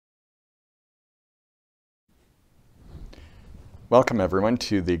Welcome everyone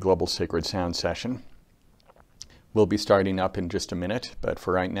to the Global Sacred Sound session. We'll be starting up in just a minute, but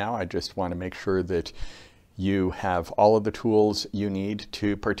for right now I just want to make sure that you have all of the tools you need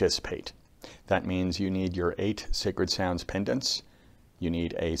to participate. That means you need your 8 Sacred Sounds pendants, you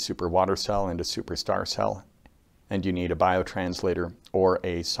need a super water cell and a super star cell, and you need a biotranslator or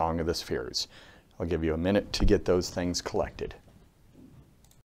a Song of the Spheres. I'll give you a minute to get those things collected.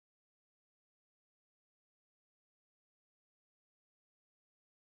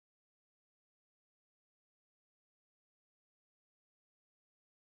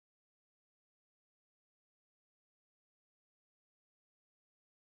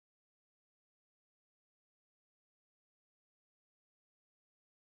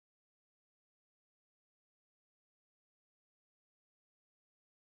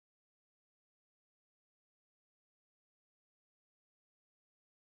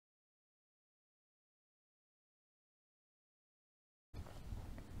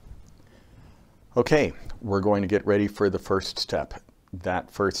 Okay, we're going to get ready for the first step. That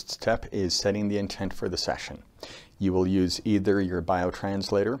first step is setting the intent for the session. You will use either your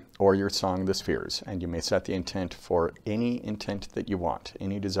biotranslator or your Song of the Spheres, and you may set the intent for any intent that you want,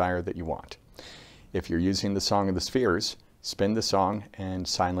 any desire that you want. If you're using the Song of the Spheres, spin the song and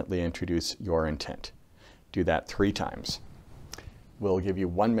silently introduce your intent. Do that 3 times. We'll give you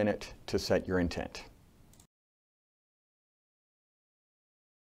 1 minute to set your intent.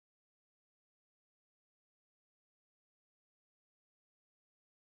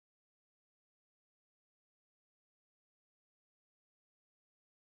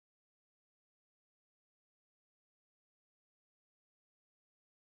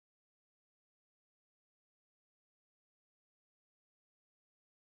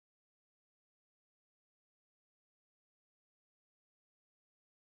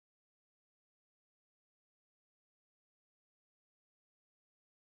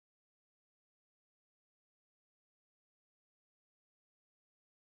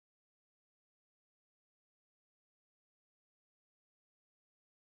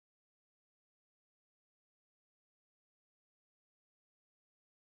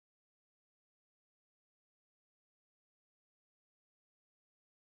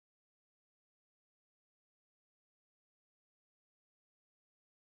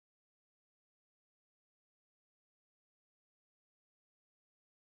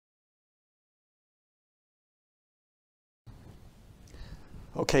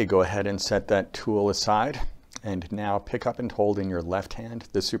 Okay, go ahead and set that tool aside, and now pick up and hold in your left hand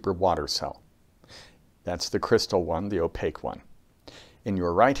the super water cell. That's the crystal one, the opaque one. In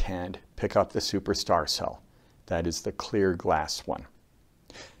your right hand, pick up the super star cell. That is the clear glass one.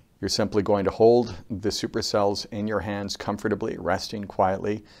 You're simply going to hold the supercells in your hands comfortably, resting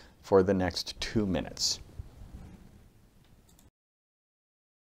quietly for the next 2 minutes.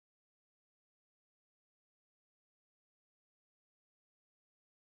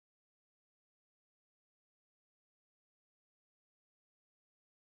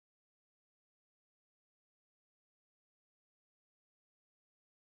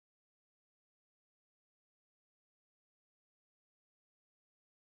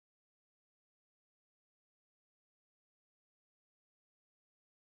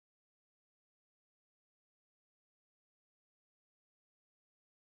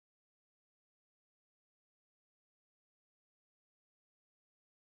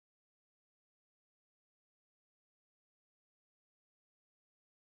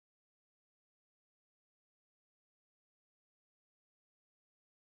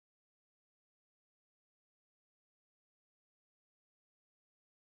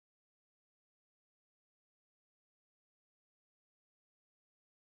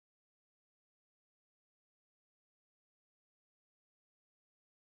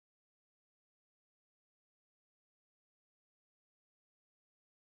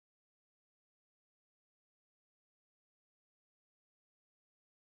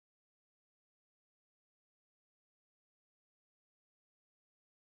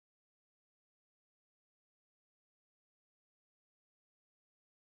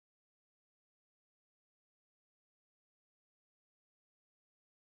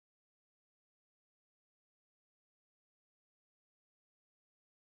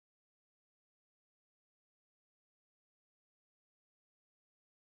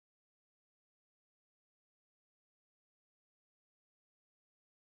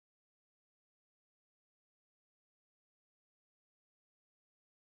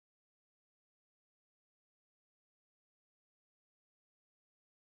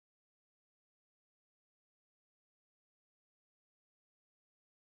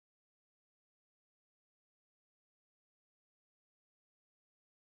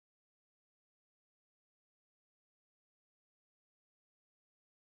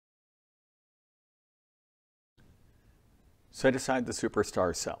 Set aside the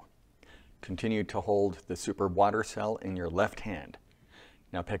superstar cell. Continue to hold the super water cell in your left hand.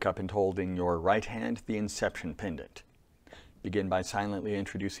 Now pick up and hold in your right hand the inception pendant. Begin by silently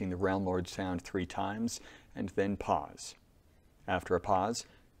introducing the Realm Lord sound 3 times, and then pause. After a pause,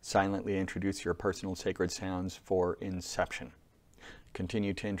 silently introduce your personal sacred sounds for inception.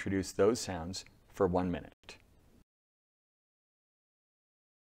 Continue to introduce those sounds for 1 minute.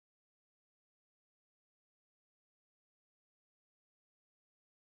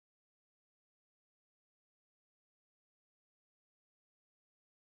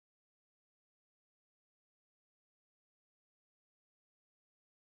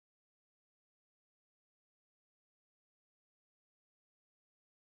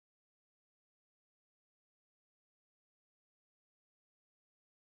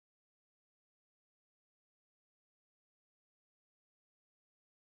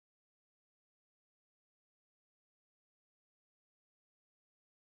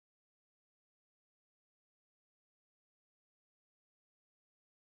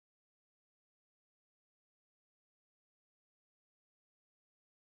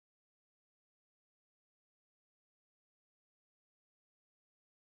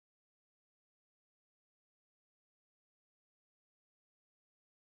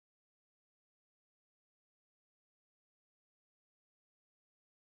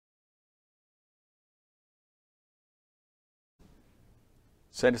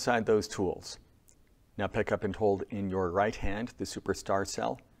 Set aside those tools. Now pick up and hold in your right hand the superstar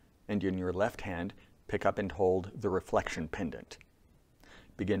cell, and in your left hand, pick up and hold the reflection pendant.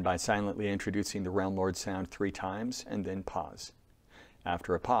 Begin by silently introducing the Realm Lord sound 3 times, and then pause.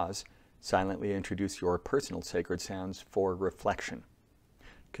 After a pause, silently introduce your personal sacred sounds for reflection.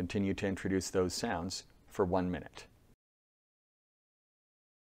 Continue to introduce those sounds for 1 minute.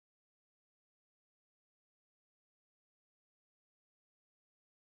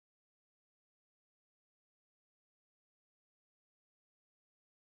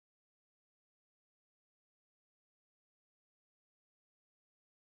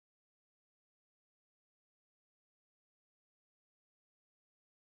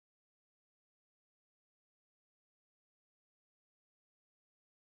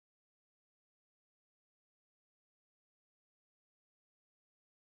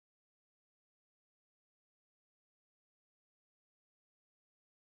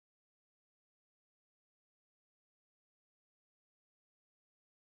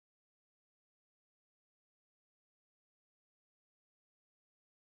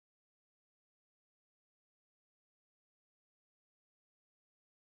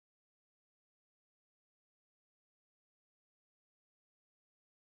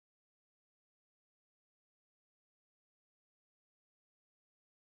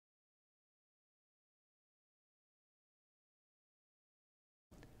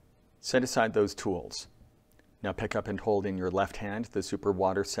 Set aside those tools. Now pick up and hold in your left hand the super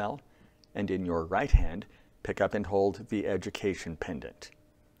water cell, and in your right hand, pick up and hold the education pendant.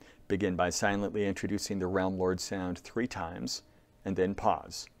 Begin by silently introducing the Realm Lord sound 3 times, and then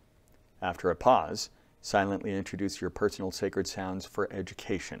pause. After a pause, silently introduce your personal sacred sounds for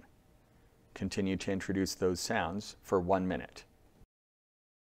education. Continue to introduce those sounds for 1 minute.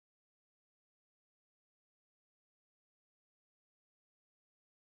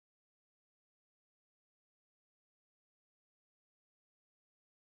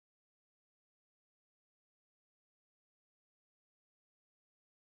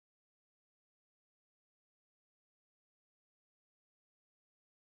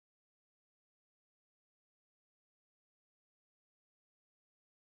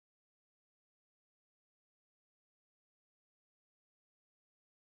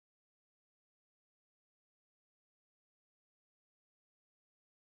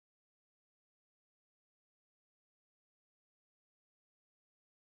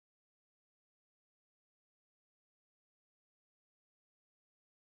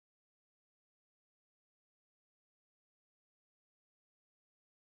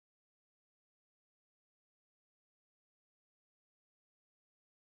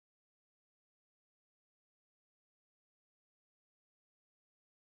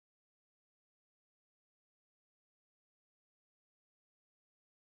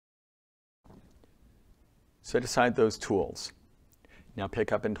 Set aside those tools. Now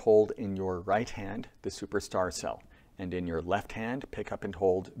pick up and hold in your right hand the superstar cell, and in your left hand, pick up and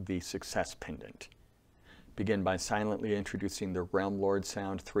hold the success pendant. Begin by silently introducing the Realm Lord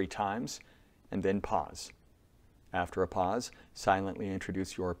sound 3 times, and then pause. After a pause, silently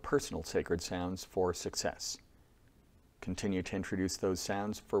introduce your personal sacred sounds for success. Continue to introduce those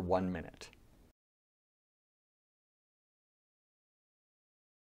sounds for 1 minute.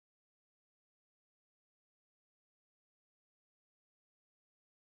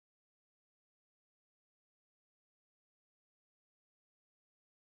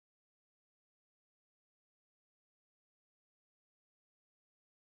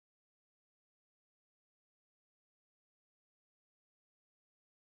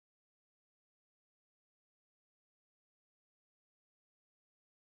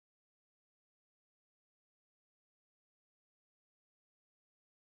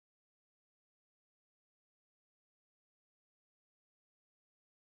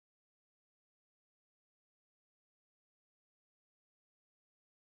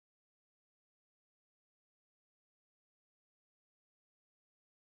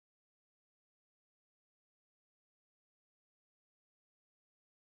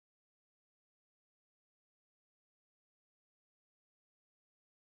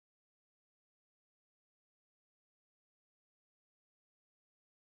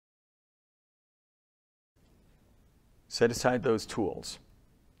 Set aside those tools.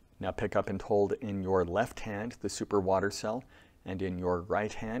 Now pick up and hold in your left hand the super water cell, and in your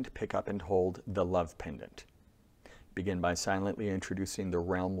right hand pick up and hold the love pendant. Begin by silently introducing the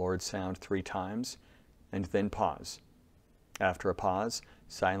Realm Lord sound 3 times, and then pause. After a pause,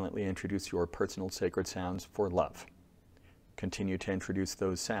 silently introduce your personal sacred sounds for love. Continue to introduce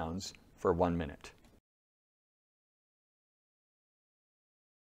those sounds for 1 minute.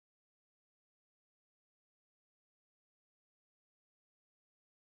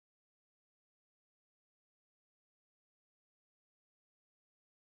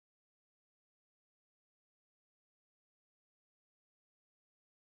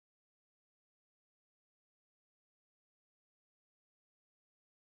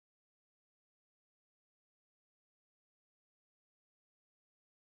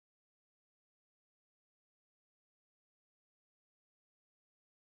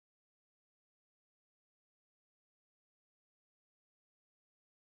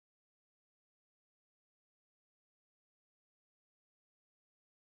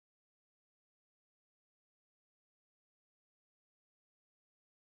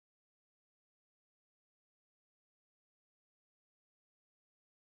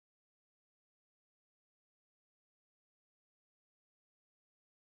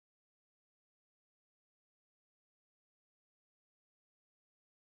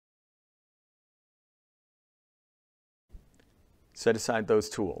 Set aside those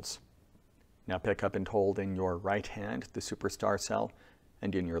tools. Now pick up and hold in your right hand the superstar cell,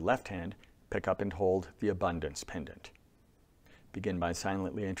 and in your left hand pick up and hold the abundance pendant. Begin by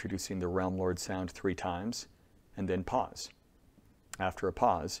silently introducing the Realm Lord sound 3 times, and then pause. After a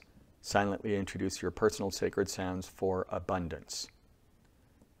pause, silently introduce your personal sacred sounds for abundance.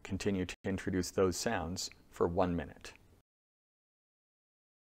 Continue to introduce those sounds for 1 minute.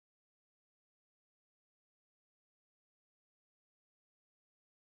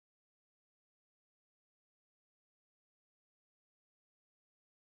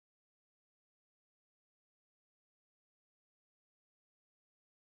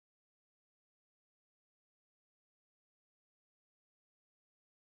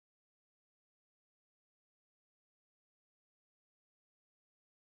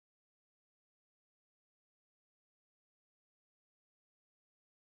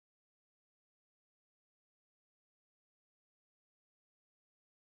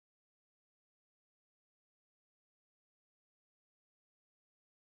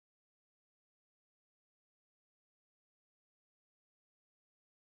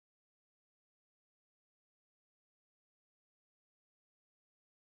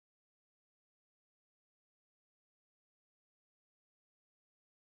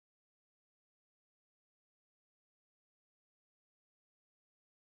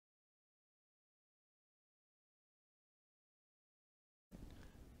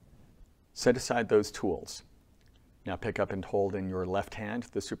 Set aside those tools. Now pick up and hold in your left hand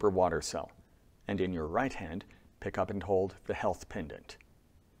the super water cell, and in your right hand pick up and hold the health pendant.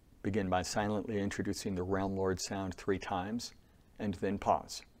 Begin by silently introducing the Realm Lord sound 3 times, and then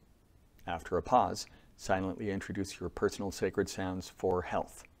pause. After a pause, silently introduce your personal sacred sounds for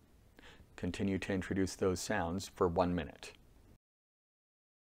health. Continue to introduce those sounds for 1 minute.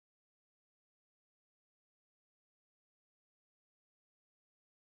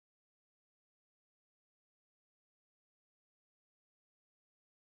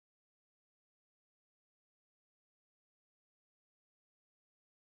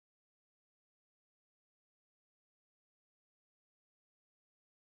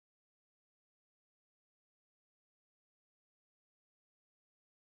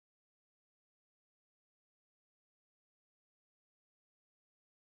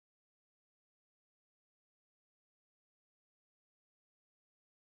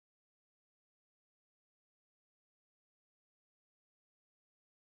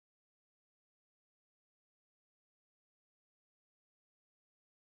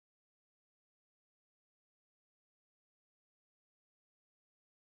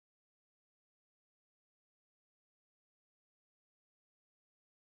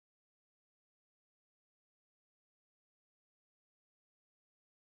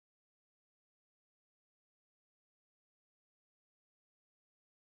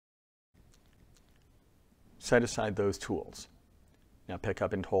 Set aside those tools. Now pick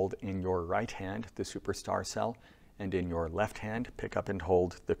up and hold in your right hand the superstar cell, and in your left hand pick up and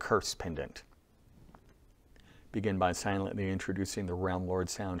hold the curse pendant. Begin by silently introducing the Realm Lord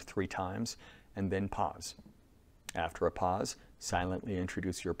sound 3 times, and then pause. After a pause, silently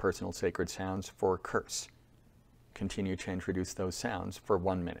introduce your personal sacred sounds for curse. Continue to introduce those sounds for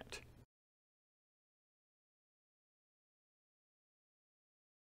 1 minute.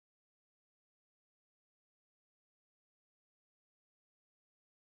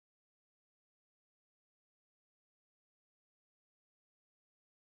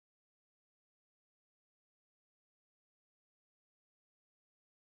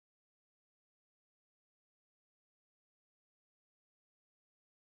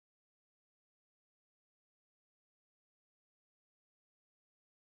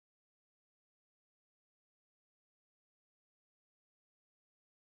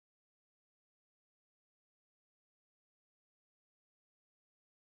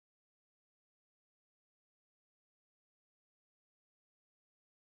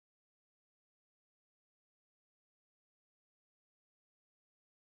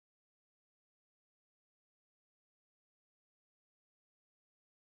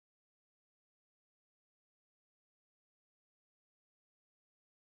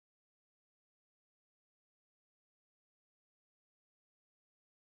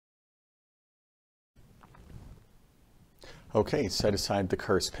 Okay, set aside the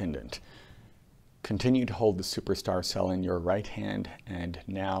curse pendant. Continue to hold the superstar cell in your right hand, and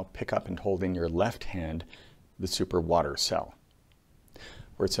now pick up and hold in your left hand the super water cell.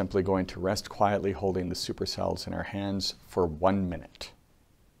 We're simply going to rest quietly holding the supercells in our hands for 1 minute.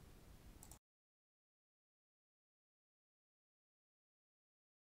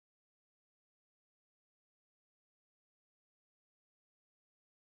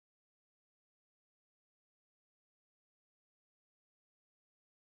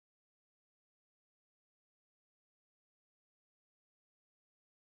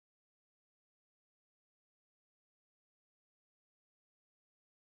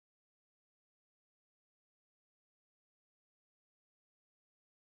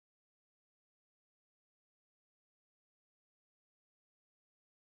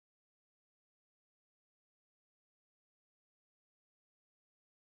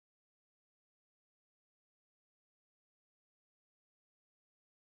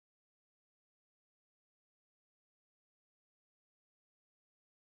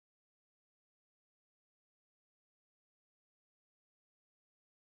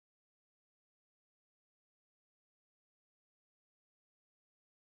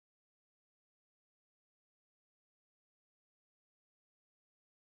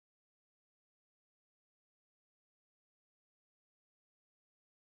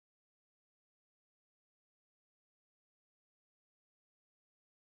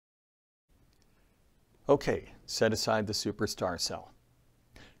 Okay, set aside the superstar cell.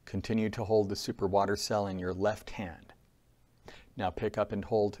 Continue to hold the super water cell in your left hand. Now pick up and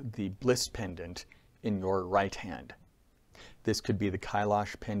hold the bliss pendant in your right hand. This could be the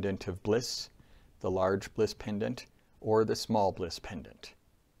Kailash pendant of bliss, the large bliss pendant, or the small bliss pendant.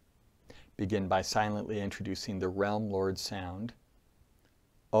 Begin by silently introducing the Realm Lord sound,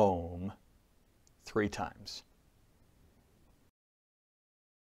 Om, 3 times.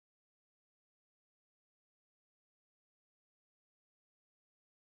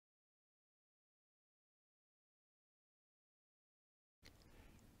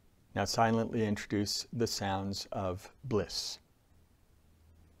 Now silently introduce the sounds of bliss.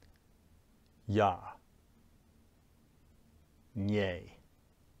 Ya, Nye,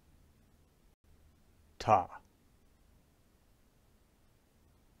 Ta.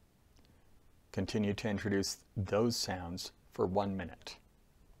 Continue to introduce those sounds for 1 minute.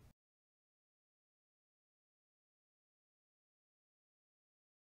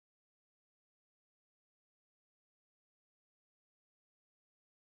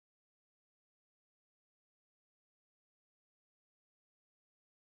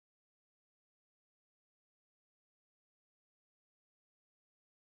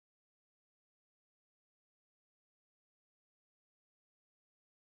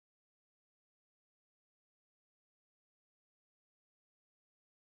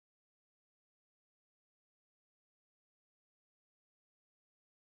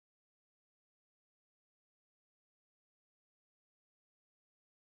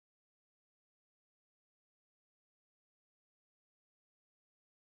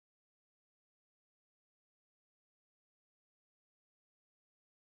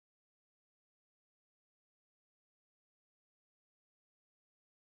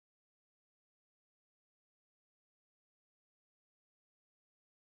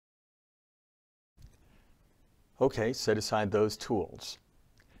 Okay, set aside those tools.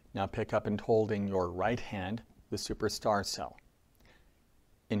 Now pick up and hold in your right hand the superstar cell.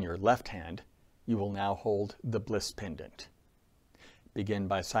 In your left hand, you will now hold the bliss pendant. Begin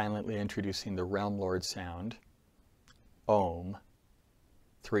by silently introducing the Realm Lord sound, Om,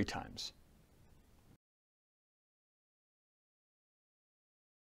 3 times.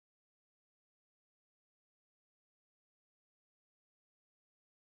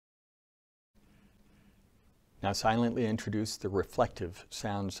 Now silently introduce the reflective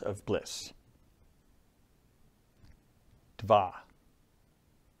sounds of bliss. Dva,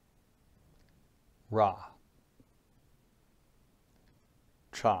 Ra,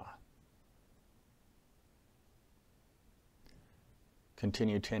 Cha.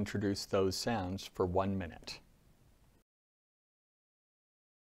 Continue to introduce those sounds for 1 minute.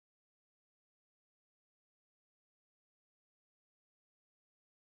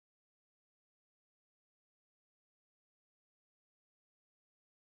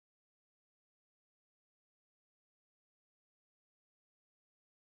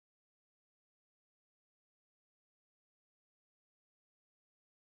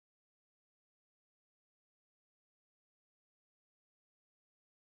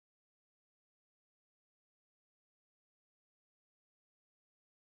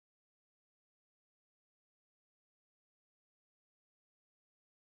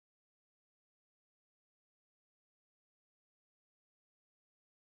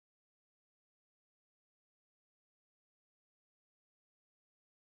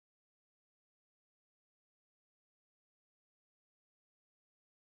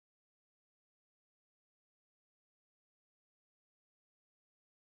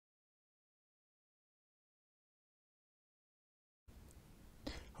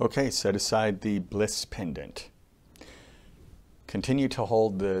 Okay, set aside the bliss pendant. Continue to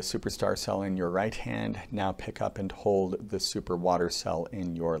hold the superstar cell in your right hand. Now pick up and hold the super water cell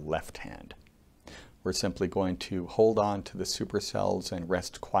in your left hand. We're simply going to hold on to the supercells and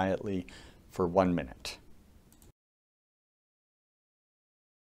rest quietly for 1 minute.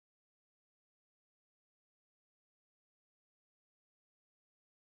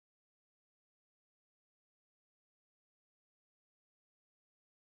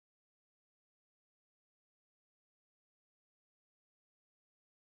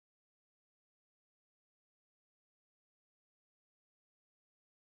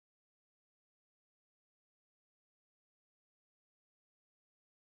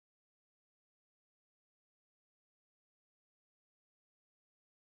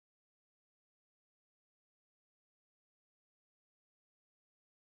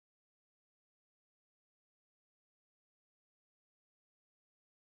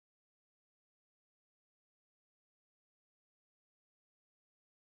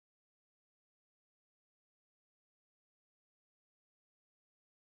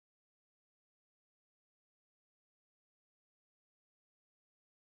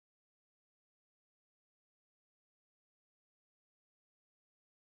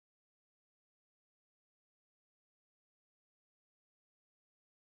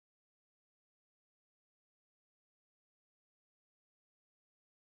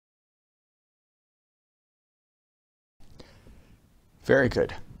 Very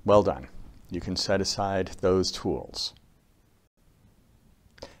good. Well done. You can set aside those tools.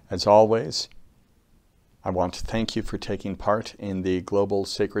 As always, I want to thank you for taking part in the Global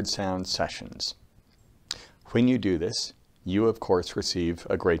Sacred Sound sessions. When you do this, you of course receive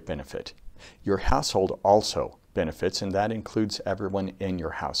a great benefit. Your household also benefits, and that includes everyone in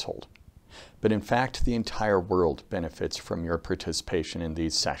your household. But in fact, the entire world benefits from your participation in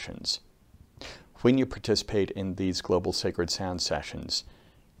these sessions. When you participate in these Global Sacred Sound sessions,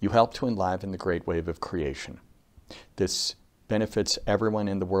 you help to enliven the great wave of creation. This benefits everyone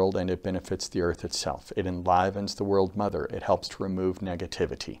in the world, and it benefits the earth itself. It enlivens the world mother. It helps to remove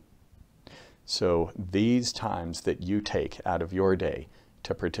negativity. So these times that you take out of your day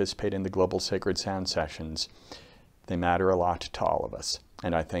to participate in the Global Sacred Sound sessions, they matter a lot to all of us.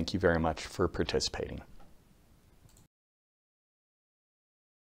 And I thank you very much for participating.